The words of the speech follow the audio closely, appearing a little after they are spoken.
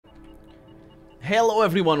Hello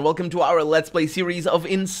everyone, welcome to our Let's Play series of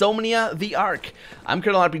Insomnia, the Ark. I'm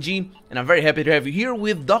Colonel RPG, and I'm very happy to have you here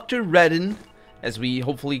with Dr. Redden, as we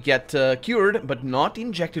hopefully get cured, but not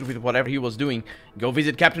injected with whatever he was doing. Go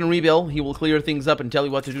visit Captain Rebel, he will clear things up and tell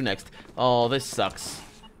you what to do next. Oh, this sucks.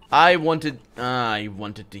 I wanted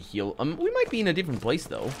to heal. We might be in a different place,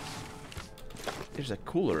 though. There's a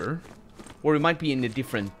cooler. Or we might be in a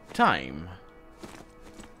different time.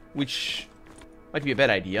 Which might be a bad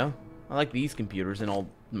idea. I like these computers and all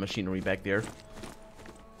the machinery back there.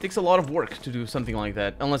 Takes a lot of work to do something like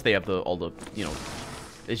that. Unless they have all the, you know,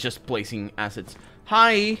 it's just placing assets.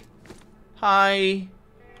 Hi! Hi!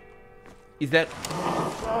 Is that...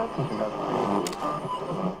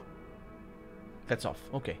 That's off.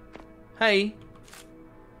 Okay. Hey!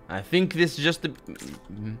 I think this is just the...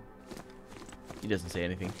 He doesn't say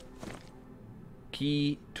anything.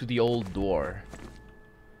 Key to the old door.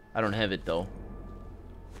 I don't have it, though.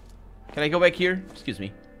 Can I go back here? Excuse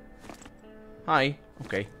me. Hi.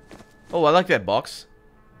 Okay. Oh, I like that box.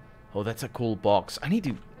 Oh, that's a cool box. I need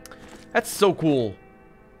to... That's so cool.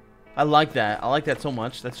 I like that. I like that so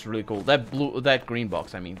much. That's really cool. That green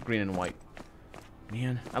box, I mean. Green and white.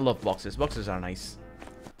 Man, I love boxes. Boxes are nice.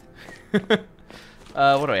 What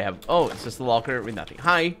do I have? Oh, it's just a locker with nothing.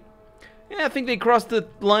 Hi. Yeah, I think they crossed the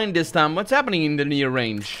line this time. What's happening in the near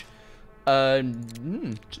range? Sure.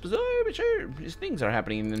 These things are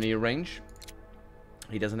happening in the near range.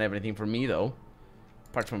 He doesn't have anything for me, though.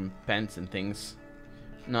 Apart from pants and things.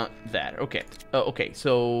 Not that. Okay. Okay,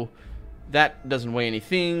 so... That doesn't weigh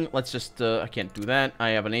anything. Let's just... I can't do that. I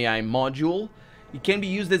have an AI module. It can be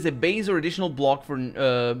used as a base or additional block for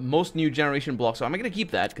most new generation blocks. So I'm gonna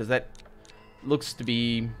keep that, because that looks to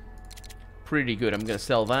be pretty good. I'm gonna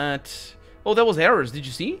sell that. Oh, that was errors. Did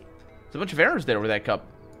you see? There's a bunch of errors there with that cup.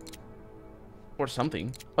 Or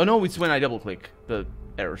something. Oh no, it's when I double click the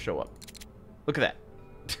errors show up. Look at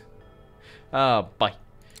that. Bye.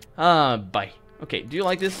 Bye. Okay, do you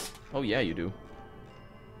like this? Oh yeah, you do.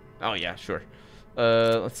 Oh yeah, sure.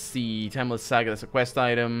 Let's see. Timeless Saga, that's a quest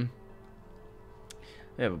item.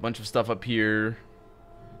 We have a bunch of stuff up here.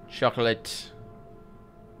 Chocolate.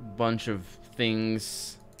 Bunch of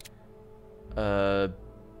things. For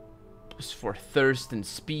thirst and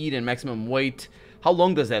speed and maximum weight. How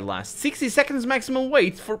long does that last? 60 seconds maximum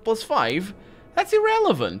weight for +5? That's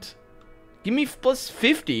irrelevant. Give me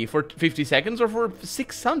 +50 for 50 seconds or for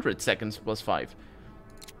 600 seconds +5.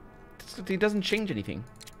 It doesn't change anything.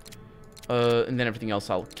 And then everything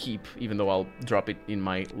else I'll keep, even though I'll drop it in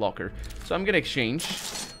my locker. So I'm gonna exchange.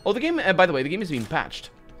 Oh, the game, by the way, the game is being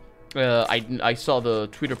patched. I saw the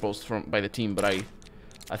Twitter post by the team, but I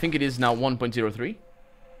think it is now 1.03.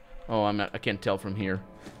 Oh, I can't tell from here.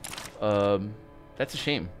 That's a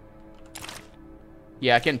shame.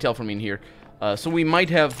 Yeah, I can't tell from in here. So we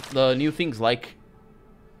might have new things like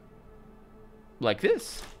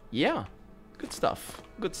this. Yeah, good stuff.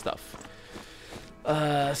 Good stuff.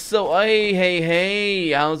 So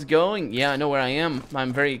hey, how's it going? Yeah, I know where I am.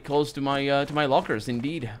 I'm very close to my lockers,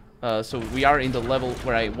 indeed. So we are in the level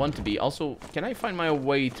where I want to be. Also, can I find my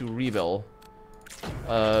way to Rebel?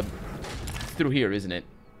 Through here, isn't it?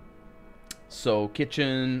 So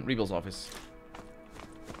kitchen, Rebel's office.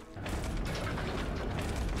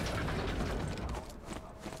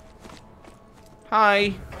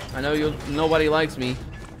 Hi. I know nobody likes me.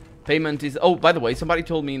 Payment is... Oh, by the way, somebody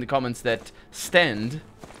told me in the comments that stand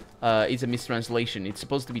is a mistranslation. It's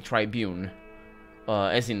supposed to be tribune.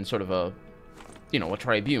 As in sort of a... You know, a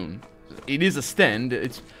tribune. It is a stand.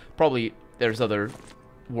 It's probably... There's other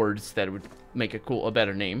words that would make a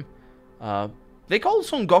better name. They call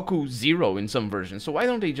Son Goku Zero in some versions. So why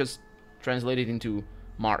don't they just translate it into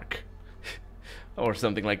Mark? Or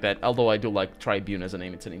something like that. Although I do like Tribune as a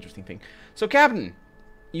name. It's an interesting thing. So, Captain,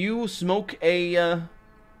 you smoke a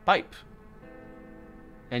pipe.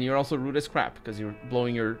 And you're also rude as crap. Because you're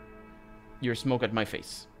blowing your smoke at my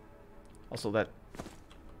face. Also, that's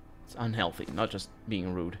unhealthy. Not just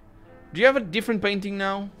being rude. Do you have a different painting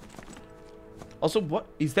now? Also, what?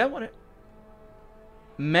 Is that what it...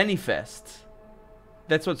 Manifest.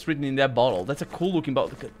 That's what's written in that bottle. That's a cool looking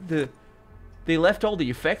bottle. They left all the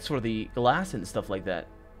effects for the glass and stuff like that.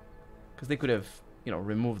 Because they could have, you know,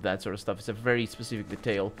 removed that sort of stuff. It's a very specific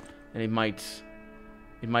detail. And it might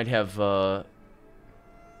have,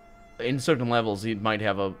 in certain levels, it might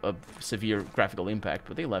have a severe graphical impact.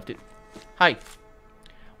 But they left it. Hi.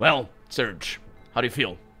 Well, Serge, how do you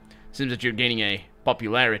feel? Seems that you're gaining a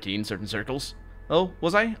popularity in certain circles. Oh,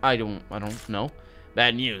 was I? I don't know.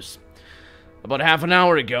 Bad news. About half an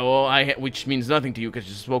hour ago, which means nothing to you because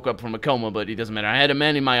you just woke up from a coma, but it doesn't matter. I had a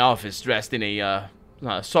man in my office dressed in a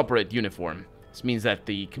Soparate uniform. This means that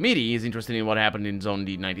the committee is interested in what happened in Zone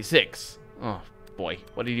D96. Oh, boy.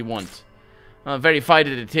 What did he want? Verify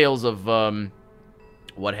the details of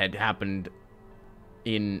what had happened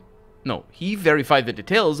in... No, he verified the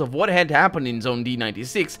details of what had happened in Zone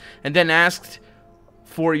D96 and then asked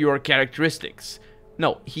for your characteristics.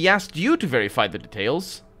 No, he asked you to verify the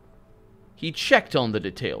details. He checked on the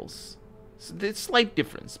details. So there's a slight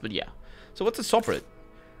difference, but yeah. So what's a separate?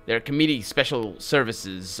 They're committee special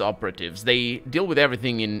services operatives. They deal with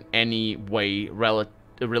everything in any way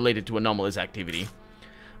related to anomalous activity.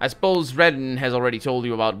 I suppose Redden has already told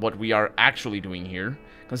you about what we are actually doing here.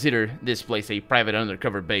 Consider this place a private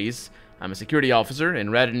undercover base. I'm a security officer,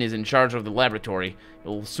 and Redden is in charge of the laboratory.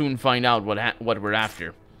 You'll soon find out what we're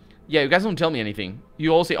after. Yeah, you guys don't tell me anything.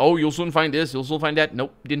 You all say, oh, you'll soon find this, you'll soon find that.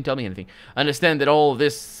 Nope, didn't tell me anything. I understand that all of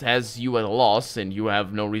this has you at a loss, and you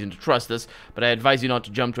have no reason to trust us, but I advise you not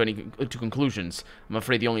to jump to conclusions. I'm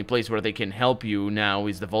afraid the only place where they can help you now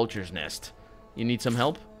is the Vulture's Nest. You need some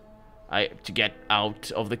help? To get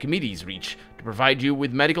out of the committee's reach, to provide you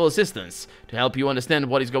with medical assistance, to help you understand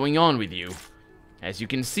what is going on with you. As you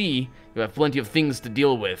can see, you have plenty of things to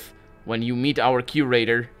deal with. When you meet our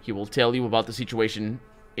curator, he will tell you about the situation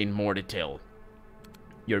in more detail.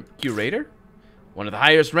 Your curator? One of the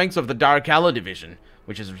highest ranks of the Dark Aloe Division,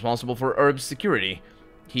 which is responsible for Herb's security.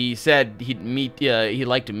 He said he'd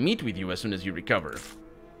like to meet with you as soon as you recover.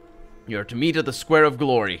 You are to meet at the Square of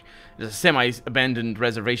Glory. It is a semi-abandoned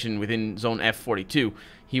reservation within Zone F42.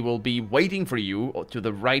 He will be waiting for you to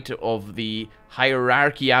the right of the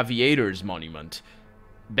Hierarchy Aviators Monument.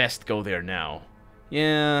 Best go there now.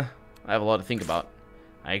 Yeah, I have a lot to think about.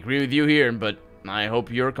 I agree with you here, but I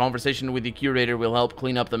hope your conversation with the curator will help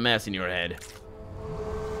clean up the mess in your head.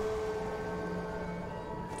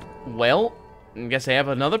 Well, I guess I have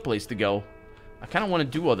another place to go. I kind of want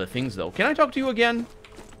to do other things, though. Can I talk to you again?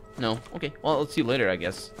 No. Okay. Well, let's see you later, I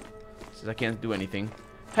guess. Since I can't do anything.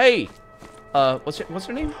 Hey! What's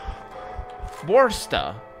her name?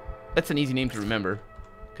 Borsta. That's an easy name to remember.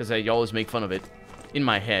 Because I always make fun of it. In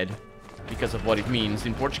my head. Because of what it means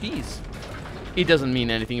in Portuguese. It doesn't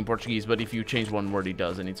mean anything in Portuguese, but if you change one word, it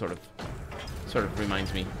does, and it sort of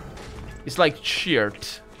reminds me. It's like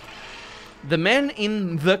shirt. The man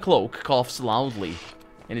in the cloak coughs loudly,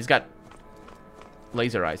 and he's got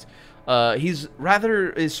laser eyes. His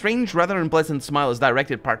strange, rather unpleasant smile is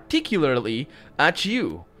directed particularly at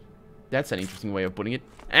you. That's an interesting way of putting it.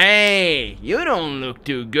 Hey, you don't look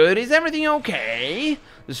too good. Is everything okay?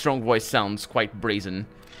 The strong voice sounds quite brazen.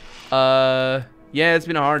 Yeah, it's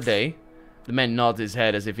been a hard day. The man nods his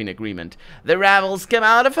head as if in agreement. The rebels come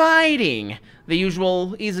out of hiding. The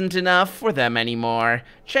usual isn't enough for them anymore.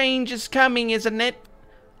 Change is coming, isn't it?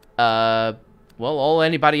 Well, all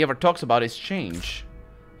anybody ever talks about is change.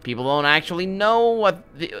 People don't actually know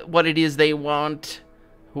what it is they want.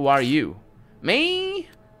 Who are you? Me?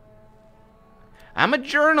 I'm a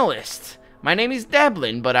journalist. My name is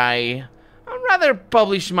Devlin, but I'd rather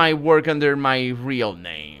publish my work under my real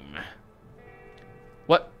name.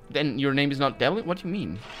 What? Then your name is not Devlin? What do you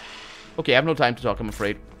mean? Okay, I have no time to talk, I'm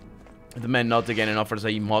afraid. The man nods again and offers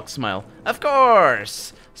a mock smile. Of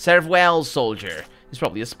course! Serve well, soldier. He's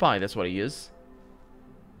probably a spy, that's what he is.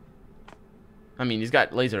 I mean, he's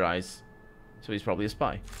got laser eyes, so he's probably a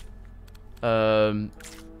spy.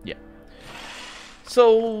 Yeah.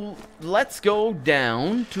 So, let's go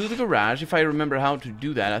down to the garage, if I remember how to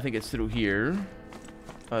do that. I think it's through here.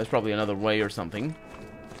 There's probably another way or something.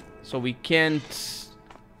 So we can't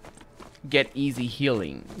get easy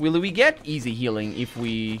healing. Will we get easy healing if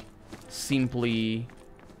we simply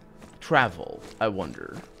travel? I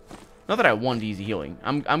wonder. Not that I want easy healing.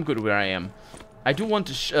 I'm good where I am. I do want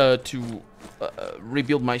to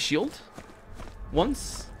rebuild my shield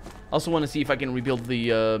once. Also want to see if I can rebuild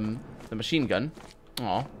the machine gun.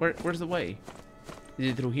 Aw, where's the way?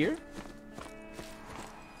 Is it through here?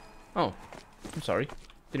 Oh, I'm sorry.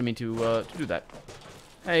 Didn't mean to do that.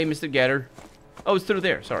 Hey, Mr. Getter. Oh, it's through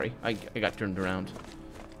there. Sorry, I got turned around.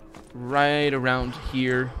 Right around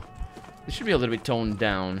here. It should be a little bit toned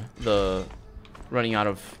down. The running out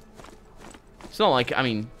of... It's not like, I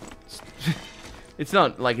mean... It's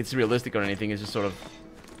not like it's realistic or anything. It's just sort of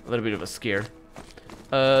a little bit of a scare.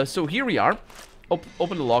 So here we are.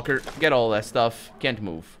 Open the locker. Get all that stuff. Can't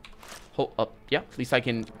move. Hold up. Yeah, at least I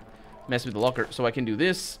can mess with the locker. So I can do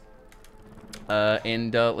this.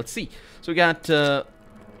 And let's see. So we got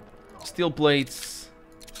steel plates.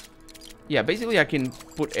 Yeah, basically I can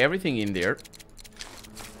put everything in there.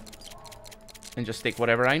 And just take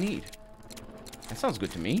whatever I need. That sounds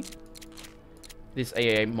good to me. This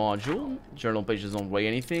AA module. Journal pages don't weigh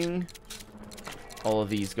anything. All of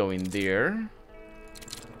these go in there.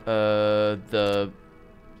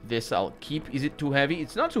 This I'll keep. Is it too heavy?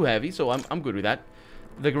 It's not too heavy, so I'm good with that.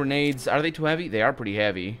 The grenades, are they too heavy? They are pretty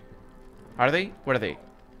heavy. Are they? What are they?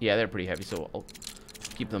 Yeah, they're pretty heavy, so I'll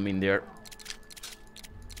keep them in there.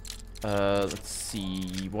 Let's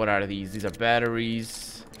see. What are these? These are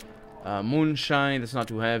batteries. Moonshine, that's not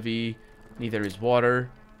too heavy. Neither is water.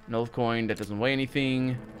 Null coin, that doesn't weigh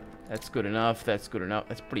anything. That's good enough. That's good enough.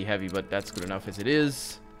 That's pretty heavy, but that's good enough as it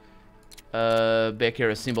is. Back here,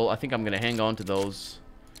 a symbol. I think I'm gonna hang on to those.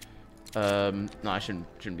 No, I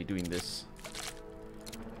shouldn't be doing this.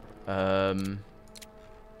 Yeah.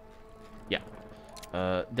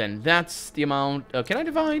 Then that's the amount. Can I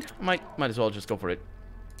divide? I might as well just go for it.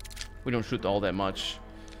 We don't shoot all that much.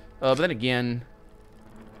 But then again,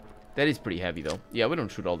 that is pretty heavy though. Yeah, we don't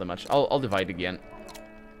shoot all that much. I'll divide again.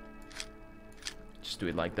 Just do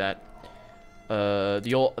it like that.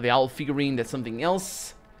 The owl figurine, that's something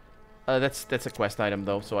else. That's a quest item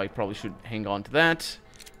though, so I probably should hang on to that.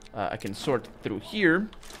 I can sort through here.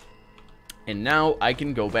 And now I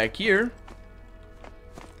can go back here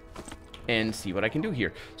and see what I can do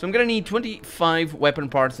here. So I'm gonna need 25 weapon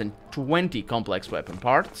parts and 20 complex weapon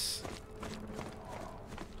parts.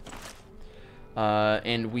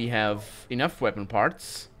 And we have enough weapon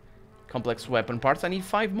parts. Complex weapon parts. I need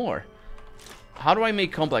 5 more. How do I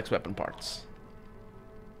make complex weapon parts?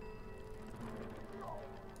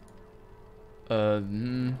 I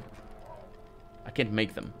can't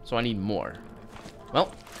make them, so I need more.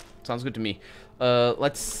 Well, sounds good to me.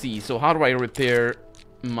 Let's see. So how do I repair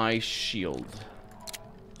my shield?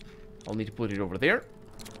 I'll need to put it over there.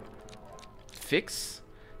 Fix.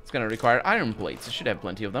 It's gonna require iron plates. I should have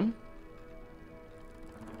plenty of them.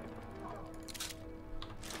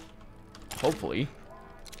 Hopefully.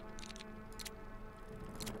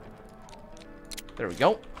 There we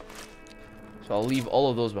go. So I'll leave all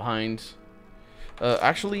of those behind.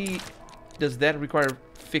 Actually, does that require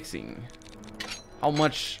fixing? How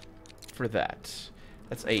much for that?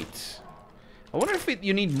 That's 8. I wonder if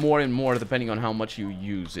you need more and more depending on how much you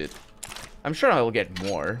use it. I'm sure I'll get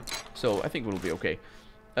more, so I think it'll be okay.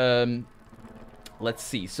 Let's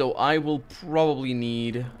see. So I will probably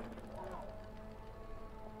need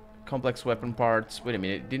complex weapon parts. Wait a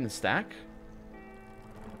minute, it didn't stack?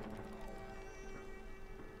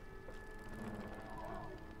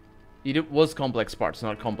 It was complex parts,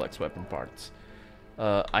 not complex weapon parts.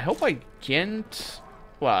 I hope I can't...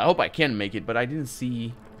 Well, I hope I can make it, but I didn't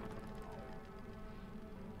see...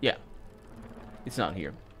 Yeah. It's not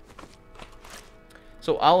here.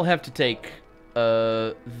 So I'll have to take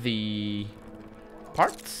the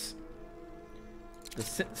parts.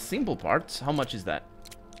 The simple parts. How much is that?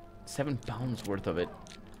 7 pounds worth of it.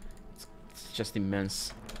 It's just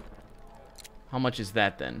immense. How much is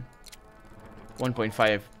that then?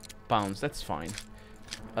 1.5 pounds. That's fine.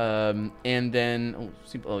 And then... Oh,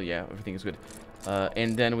 simple. Oh, yeah. Everything is good.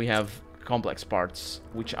 And then we have complex parts,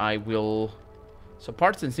 which I will... So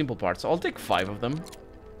parts and simple parts. I'll take 5 of them.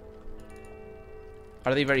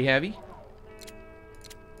 Are they very heavy?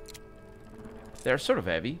 They're sort of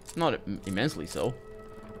heavy. Not immensely so.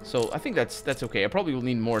 So I think that's okay. I probably will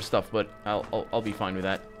need more stuff, but I'll be fine with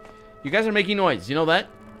that. You guys are making noise. You know that?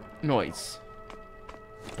 Noise.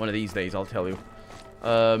 One of these days, I'll tell you.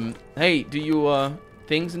 Hey, do you,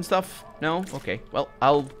 things and stuff? No? Okay. Well,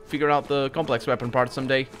 I'll figure out the complex weapon parts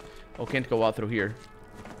someday. Oh, can't go out through here.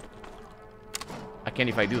 I can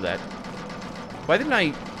if I do that. Why didn't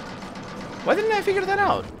I figure that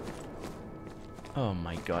out? Oh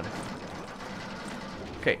my god.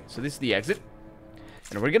 Okay, so this is the exit.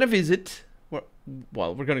 And we're gonna visit...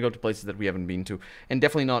 Well, we're gonna go to places that we haven't been to. And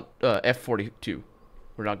definitely not F42.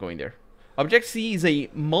 We're not going there. Object C is a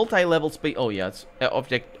multi-level space... Oh yeah, it's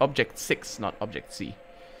Object 6, not Object C.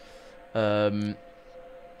 So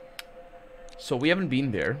we haven't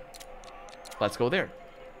been there. Let's go there.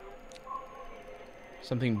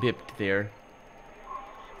 Something bipped there.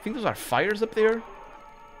 I think those are fires up there.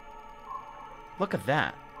 Look at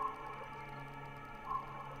that.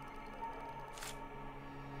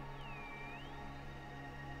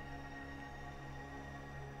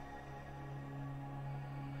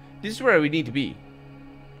 This is where we need to be.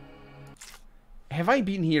 Have I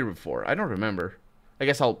been here before? I don't remember. I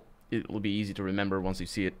guess it will be easy to remember once you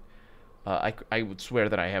see it. I would swear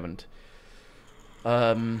that I haven't.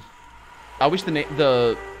 I wish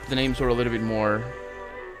the names were a little bit more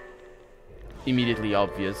immediately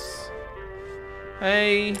obvious.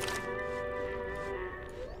 Hey.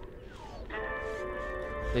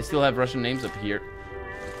 They still have Russian names up here.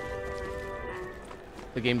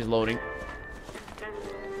 The game is loading.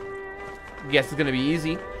 Guess it's gonna be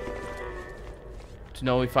easy to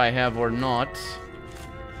know if I have or not.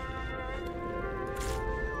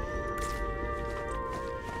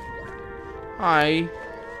 Hi.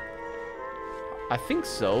 I think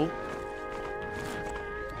so.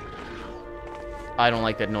 I don't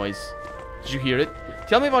like that noise. Did you hear it?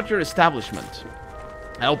 Tell me about your establishment.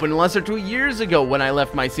 I opened less than 2 years ago when I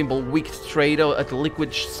left my simple wicked trade at the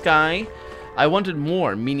Liquid Sky. I wanted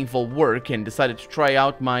more meaningful work and decided to try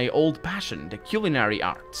out my old passion, the culinary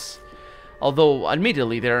arts. Although,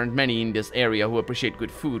 admittedly, there aren't many in this area who appreciate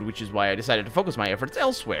good food, which is why I decided to focus my efforts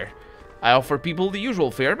elsewhere. I offer people the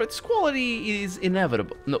usual fare, but its quality is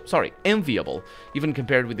enviable, even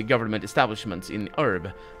compared with the government establishments in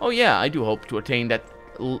Urb. Oh yeah, I do hope to attain that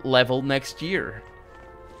level next year.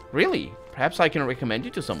 Really? Perhaps I can recommend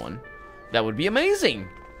you to someone. That would be amazing!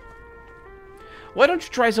 Why don't you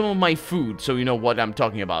try some of my food so you know what I'm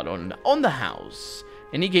talking about on the house?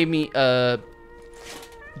 And he gave me a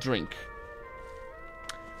drink.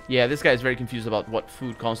 Yeah, this guy is very confused about what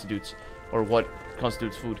food constitutes, or what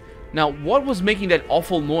constitutes food. Now, what was making that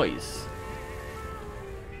awful noise?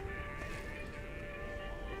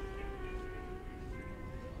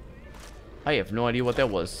 I have no idea what that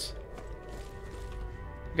was.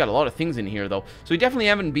 We got a lot of things in here, though. So we definitely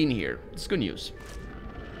haven't been here. It's good news.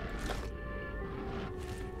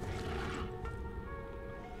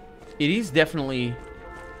 It is definitely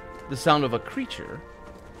the sound of a creature.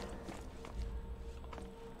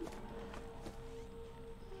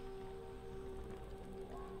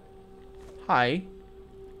 Hi.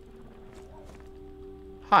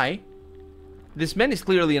 Hi. This man is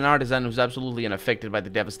clearly an artisan who's absolutely unaffected by the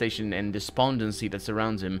devastation and despondency that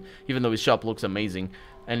surrounds him, even though his shop looks amazing.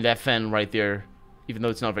 And that fan right there, even though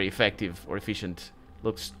it's not very effective or efficient,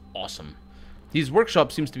 looks awesome. His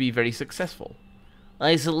workshop seems to be very successful.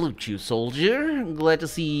 I salute you, soldier. Glad to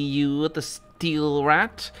see you at the Steel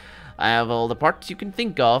Rat. I have all the parts you can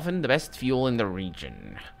think of and the best fuel in the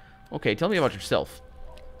region. Okay, tell me about yourself.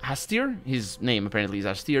 Hastir, his name apparently is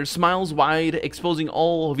Hastir, smiles wide, exposing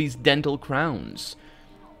all of his dental crowns.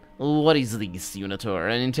 What is this, Unitor?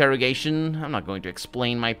 An interrogation? I'm not going to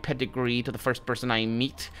explain my pedigree to the first person I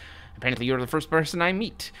meet. Apparently you're the first person I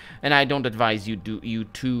meet, and I don't advise you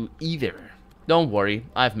to either. Don't worry,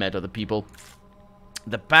 I've met other people.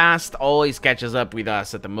 The past always catches up with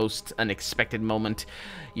us at the most unexpected moment,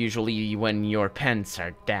 usually when your pants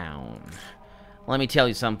are down. Let me tell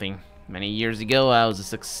you something. Many years ago, I was a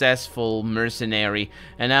successful mercenary,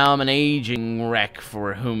 and now I'm an aging wreck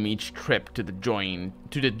for whom each trip to the John,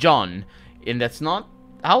 and that's not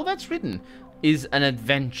how that's written, is an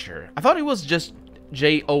adventure. I thought it was just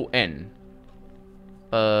Jon.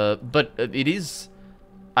 But it is.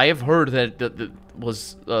 I have heard that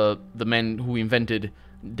the man who invented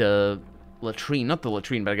the latrine, not the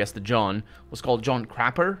latrine, but I guess the John, was called John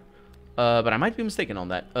Crapper. But I might be mistaken on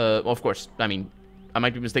that. Of course, I mean, I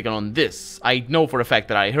might be mistaken on this. I know for a fact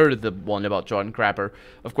that I heard the one about John Crapper.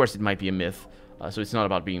 Of course, it might be a myth. So it's not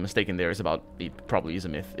about being mistaken there. It's about, it probably is a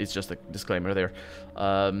myth. It's just a disclaimer there.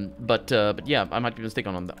 But yeah, I might be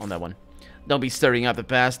mistaken on that one. Don't be stirring up the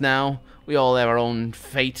past now. We all have our own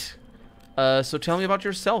fate. So tell me about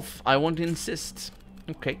yourself. I won't insist.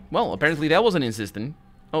 Okay. Well, apparently that wasn't insistent.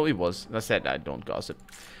 Oh, it was. I said I don't gossip.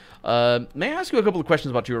 May I ask you a couple of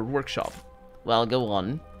questions about your workshop? Well, go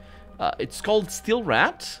on. It's called Steel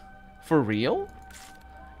Rat? For real?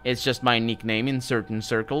 It's just my nickname in certain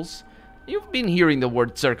circles. You've been hearing the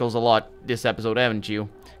word circles a lot this episode, haven't you?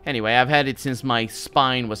 Anyway, I've had it since my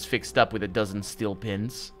spine was fixed up with a dozen steel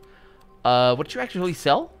pins. What do you actually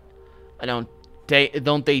sell?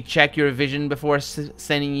 Don't they check your vision before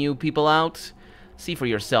sending you people out? See for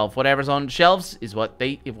yourself. Whatever's on the shelves is what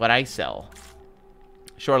I sell.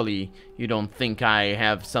 Surely you don't think I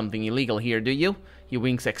have something illegal here, do you? He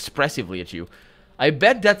winks expressively at you. I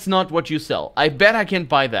bet that's not what you sell. I bet I can't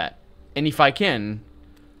buy that. And if I can...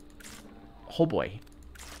 Oh boy.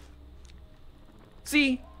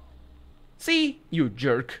 See? See? You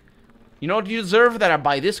jerk. You know what you deserve? That I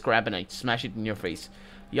buy this crap and I smash it in your face.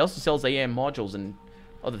 He also sells AM modules and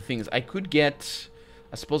other things. I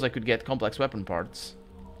suppose I could get complex weapon parts.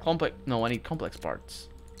 No, I need complex parts.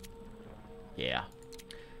 Yeah.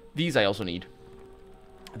 These I also need.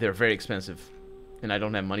 They're very expensive. And I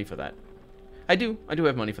don't have money for that. I do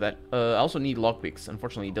have money for that. I also need lockpicks.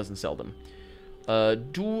 Unfortunately, it doesn't sell them.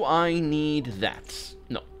 Do I need that?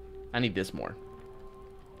 No. I need this more.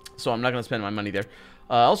 So I'm not going to spend my money there.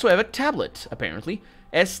 I also have a tablet, apparently.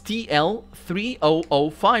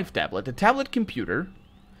 STL3005 tablet. A tablet computer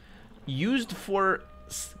used for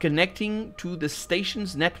connecting to the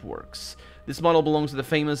station's networks. This model belongs to the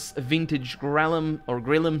famous vintage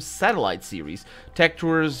Grillum satellite series. Tech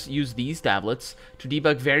tours use these tablets to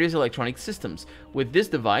debug various electronic systems. With this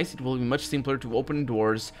device, it will be much simpler to open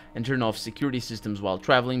doors and turn off security systems while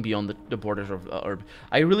traveling beyond the borders of Earth.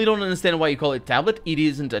 I really don't understand why you call it tablet. It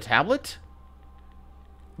isn't a tablet.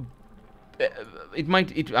 It's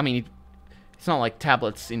not like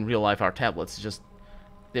tablets in real life are tablets. It's just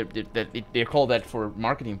they're called that for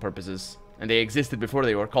marketing purposes. And they existed before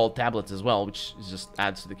they were called tablets as well, which just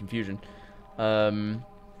adds to the confusion. That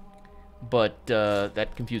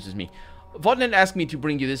confuses me. Vodnet asked me to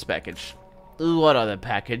bring you this package. What other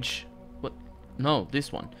package? What? No,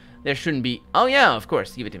 this one. There shouldn't be... Oh yeah, of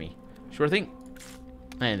course. Give it to me. Sure thing.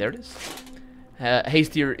 And there it is.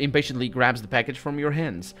 Hastier impatiently grabs the package from your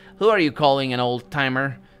hands. Who are you calling an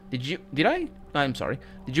old-timer? I'm sorry.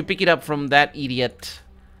 Did you pick it up from that idiot?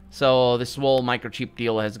 So, this whole microchip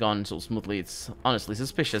deal has gone so smoothly, it's honestly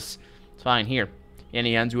suspicious. It's fine, here. And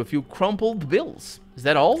he hands you a few crumpled bills. Is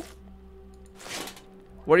that all?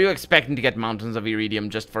 Were you expecting to get mountains of iridium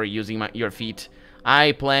just for using your feet?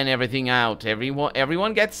 I plan everything out.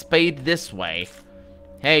 Everyone gets paid this way.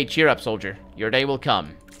 Hey, cheer up, soldier. Your day will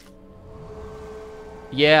come.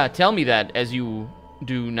 Yeah, tell me that as you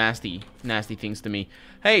do nasty things to me.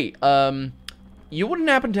 Hey, you wouldn't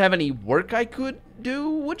happen to have any work I could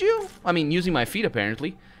do, would you? I mean, using my feet,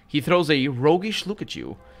 apparently. He throws a roguish look at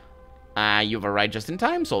you. You've arrived just in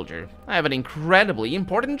time, soldier. I have an incredibly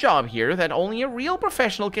important job here that only a real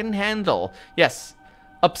professional can handle. Yes,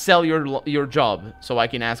 upsell your job so I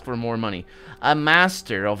can ask for more money. A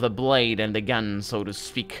master of the blade and the gun, so to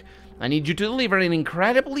speak. I need you to deliver an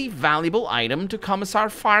incredibly valuable item to Commissar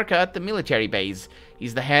Farka at the military base.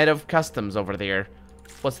 He's the head of customs over there.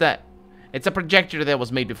 What's that? It's a projector that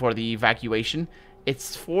was made before the evacuation.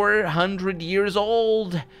 It's 400 years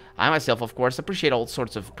old. I myself, of course, appreciate all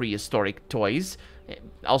sorts of prehistoric toys.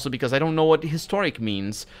 Also because I don't know what historic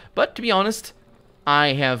means. But to be honest,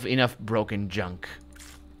 I have enough broken junk.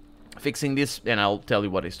 Fixing this, and I'll tell you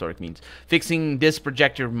what historic means. Fixing this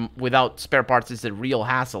projector without spare parts is a real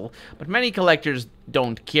hassle, but many collectors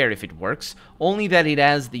don't care if it works, only that it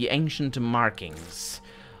has the ancient markings.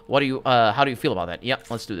 How do you feel about that? Yep,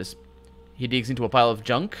 let's do this. He digs into a pile of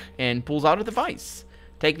junk and pulls out a device.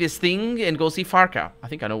 Take this thing and go see Farka. I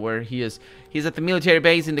think I know where he is. He's at the military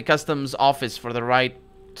base in the customs office to the right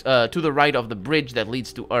of the bridge that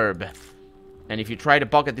leads to Herb. And if you try to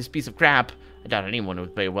pocket this piece of crap, I doubt anyone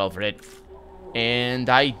would pay well for it. And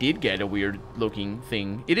I did get a weird looking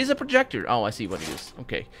thing. It is a projector. Oh, I see what it is.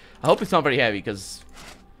 Okay. I hope it's not very heavy because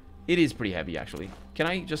it is pretty heavy actually. Can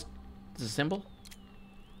I just disassemble?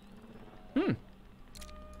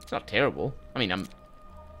 It's not terrible. I mean, I'm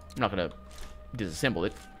not gonna disassemble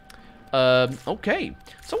it. Okay.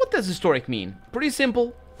 So what does historic mean? Pretty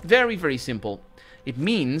simple. Very, very simple. It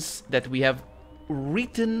means that we have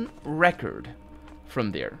written record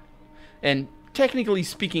from there. And technically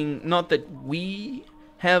speaking, not that we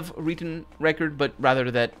have written record, but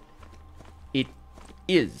rather that it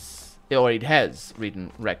is, or it has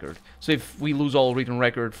written record. So if we lose all written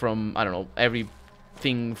record from, I don't know,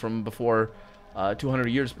 everything from before 200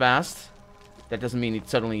 years past, that doesn't mean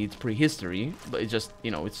it's prehistory, but it's just,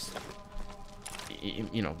 it's,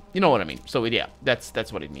 you know what I mean. So yeah,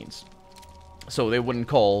 that's what it means. So they wouldn't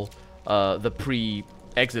call the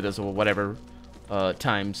pre-Exodus or whatever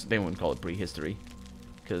times, they wouldn't call it prehistory,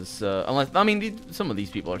 because unless, I mean, some of these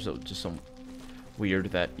people are just so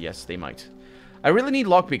weird that yes, they might. I really need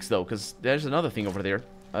lockpicks though, because there's another thing over there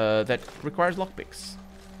that requires lockpicks.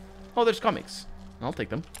 Oh, there's comics. I'll take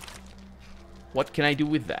them. What can I do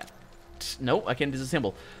with that? No, I can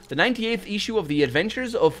disassemble. The 98th issue of the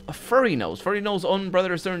Adventures of Furry Nose. Furry Nose own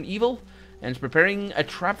brothers turned evil and is preparing a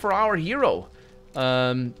trap for our hero.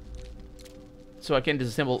 So I can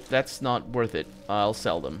disassemble. That's not worth it. I'll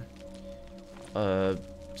sell them.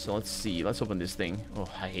 So let's see. Let's open this thing. Oh,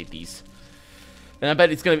 I hate these. And I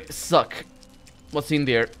bet it's gonna suck. What's in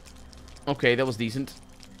there? Okay, that was decent.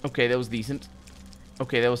 Okay, that was decent.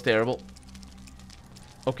 Okay, that was terrible.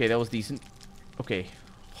 Okay, that was decent. Okay.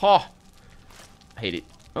 Ha! I hate it.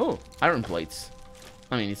 Oh, iron plates.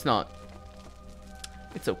 I mean, it's not.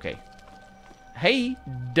 It's okay. Hey,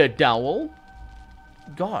 the dowel.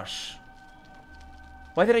 Gosh.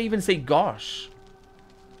 Why did I even say gosh?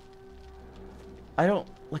 I don't...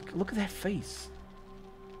 Like, look at that face.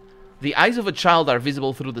 The eyes of a child are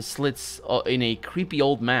visible through the slits in a creepy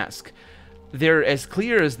old mask. They're as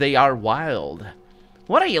clear as they are wild.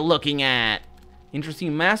 What are you looking at?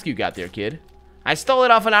 Interesting mask you got there, kid. I stole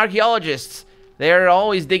it off an archaeologist. They're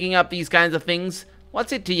always digging up these kinds of things.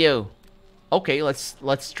 What's it to you? Okay,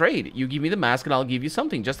 let's trade. You give me the mask and I'll give you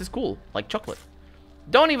something just as cool, like chocolate.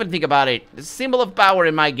 Don't even think about it. It's a symbol of power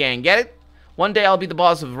in my gang, get it? One day I'll be the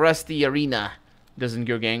boss of Rusty Arena. Doesn't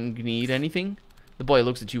your gang need anything? The boy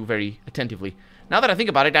looks at you very attentively. Now that I think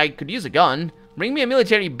about it, I could use a gun. Bring me a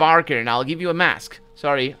military barker and I'll give you a mask.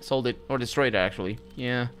 Sorry, sold it. Or destroyed it, actually.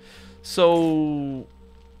 Yeah. So...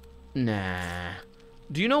 Nah.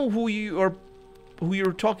 Do you know who you're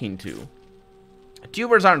talking to?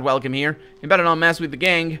 Tubers aren't welcome here. You better not mess with the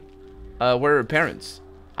gang. Where are her parents?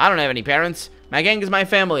 I don't have any parents. My gang is my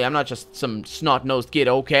family. I'm not just some snot-nosed kid,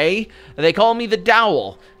 okay? They call me the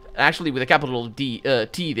Dowel. Actually, with a capital D,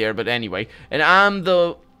 T there, but anyway. And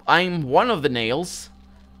I'm one of the nails.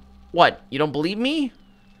 What? You don't believe me?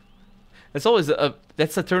 That's always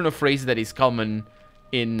that's a turn of phrase that is common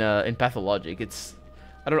in Pathologic. It's,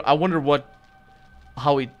 I wonder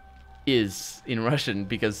how it is in Russian,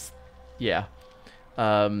 because, yeah.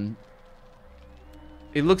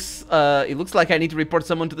 It looks like I need to report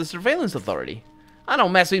someone to the surveillance authority. I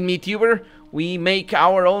don't mess with me, Tuber. We make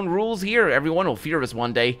our own rules here. Everyone will fear us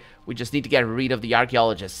one day. We just need to get rid of the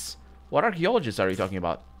archaeologists. What archaeologists are you talking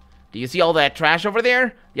about? Do you see all that trash over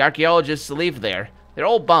there? The archaeologists live there. They're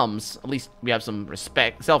all bums. At least we have some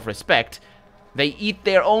self-respect. They eat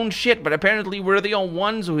their own shit, but apparently we're the only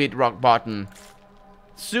ones who hit rock bottom.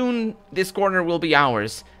 Soon, this corner will be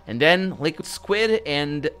ours. And then Liquid Squid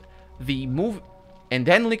and the move... And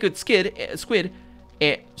then Liquid Sky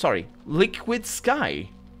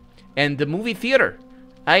and the movie theater.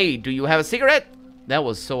 Hey, do you have a cigarette? That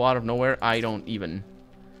was so out of nowhere, I don't even...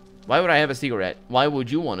 Why would I have a cigarette? Why would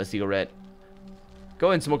you want a cigarette?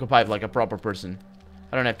 Go and smoke a pipe like a proper person.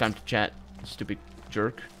 I don't have time to chat, stupid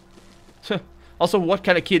jerk. Also, what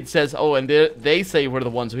kind of kid says, oh, and they say we're the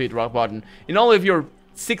ones who hit rock bottom? In all of your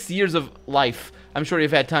 6 years of life, I'm sure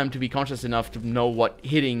you've had time to be conscious enough to know what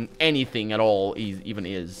hitting anything at all even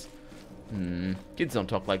is. Kids don't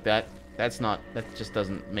talk like that. That just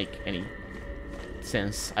doesn't make any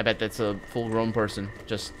sense. I bet that's a full-grown person,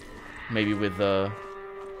 just maybe with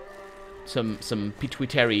some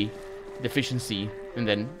pituitary deficiency, and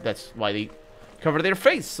then that's why they cover their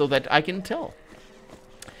face so that I can tell.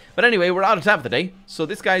 But anyway, we're out of time for the day. So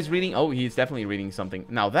this guy's reading. Oh, he's definitely reading something.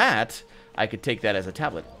 Now that I could take that as a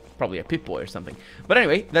tablet. Probably a Pip-Boy or something. But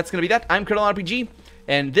anyway, that's going to be that. I'm Colonel RPG,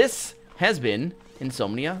 and this has been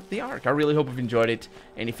Insomnia, the Ark. I really hope you've enjoyed it.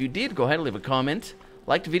 And if you did, go ahead and leave a comment.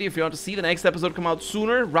 Like the video if you want to see the next episode come out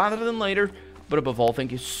sooner rather than later. But above all,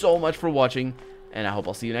 thank you so much for watching, and I hope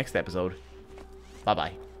I'll see you next episode.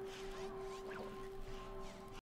 Bye-bye.